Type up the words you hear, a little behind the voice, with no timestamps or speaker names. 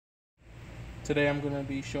Today I'm going to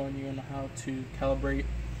be showing you on how to calibrate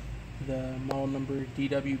the model number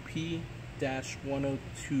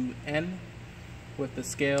DWP-102N with the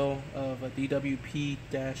scale of a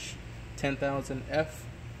DWP-10000F,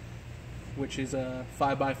 which is a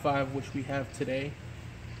 5x5, which we have today.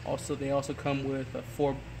 Also, they also come with a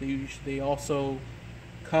they also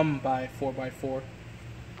come by 4x4. What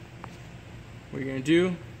you're going to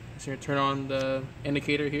do is you're going to turn on the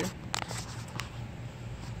indicator here.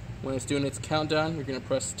 When it's doing its countdown, you're going to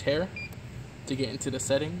press tear to get into the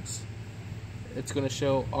settings. It's going to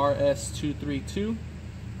show RS232.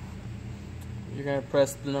 You're going to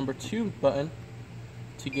press the number 2 button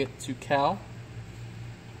to get to cal.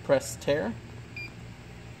 Press tear.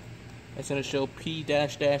 It's going to show P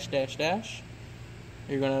dash dash dash dash.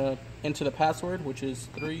 You're going to enter the password, which is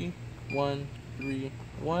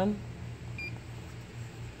 3131.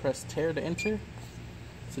 Press tear to enter.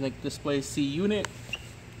 It's going to display C unit.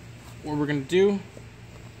 What we're going to do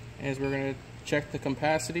is we're going to check the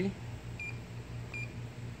capacity.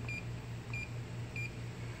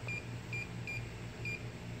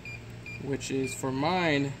 Which is, for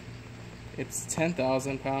mine, it's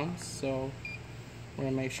 10,000 pounds. So we're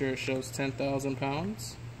going to make sure it shows 10,000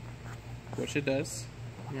 pounds, which it does.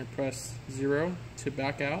 I'm going to press 0 to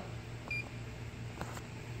back out.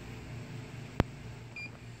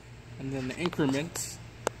 And then the increments.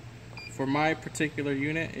 For my particular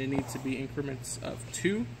unit, it needs to be increments of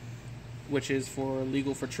 2, which is for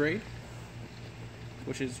legal for trade,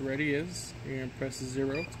 which is ready is. You're going to press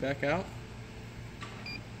 0 to back out.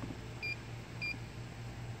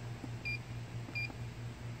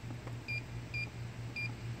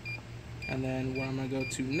 And then what I'm going to go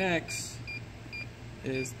to next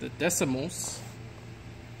is the decimals.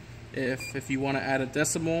 If you want to add a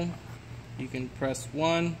decimal, you can press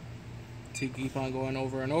 1 to keep on going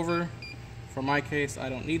over and over. For my case, I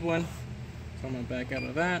don't need one, so I'm going to back out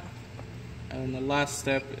of that. And then the last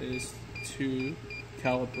step is to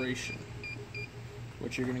calibration,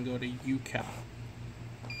 which you're going to go to UCal.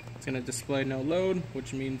 It's going to display no load,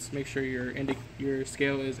 which means make sure your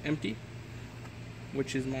scale is empty,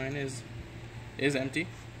 which is mine is empty.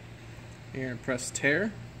 You're going to press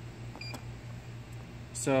tear.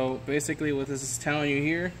 So basically what this is telling you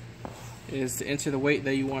here is to enter the weight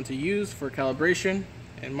that you want to use for calibration.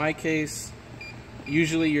 In my case,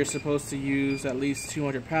 usually you're supposed to use at least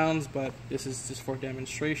 200 pounds, but this is just for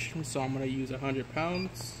demonstration, so I'm going to use 100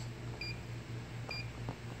 pounds.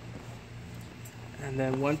 And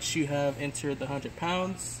then once you have entered the 100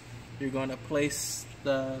 pounds, you're going to place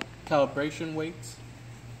the calibration weights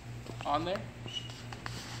on there.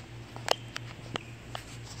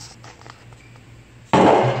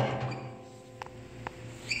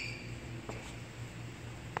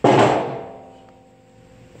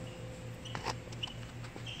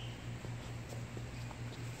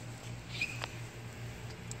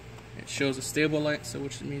 It shows a stable light, so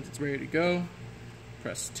which means it's ready to go.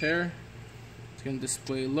 Press tear. It's going to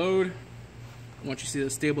display load. Once you see the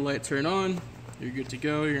stable light turn on, you're good to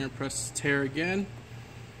go. You're going to press tear again.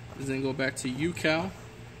 Then go back to UCal.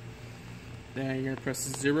 Then you're going to press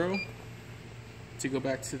 0 to go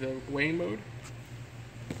back to the weighing mode.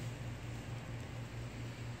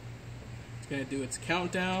 It's going to do its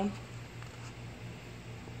countdown.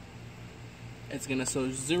 It's going to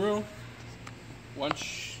show 0.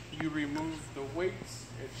 Once you remove the weights,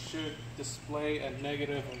 it should display a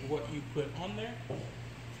negative of what you put on there.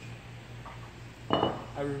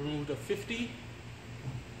 I removed a 50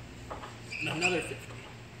 and another 50.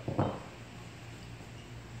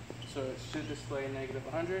 So it should display a negative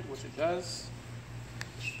 100, which it does.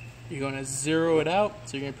 You're going to zero it out,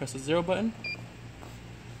 so you're going to press the 0 button.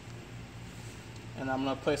 And I'm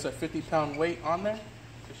going to place a 50-pound weight on there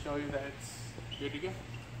to show you that it's good to go.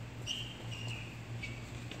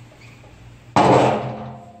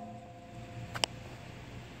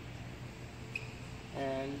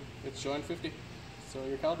 And it's showing 50, so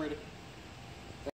you're calibrated.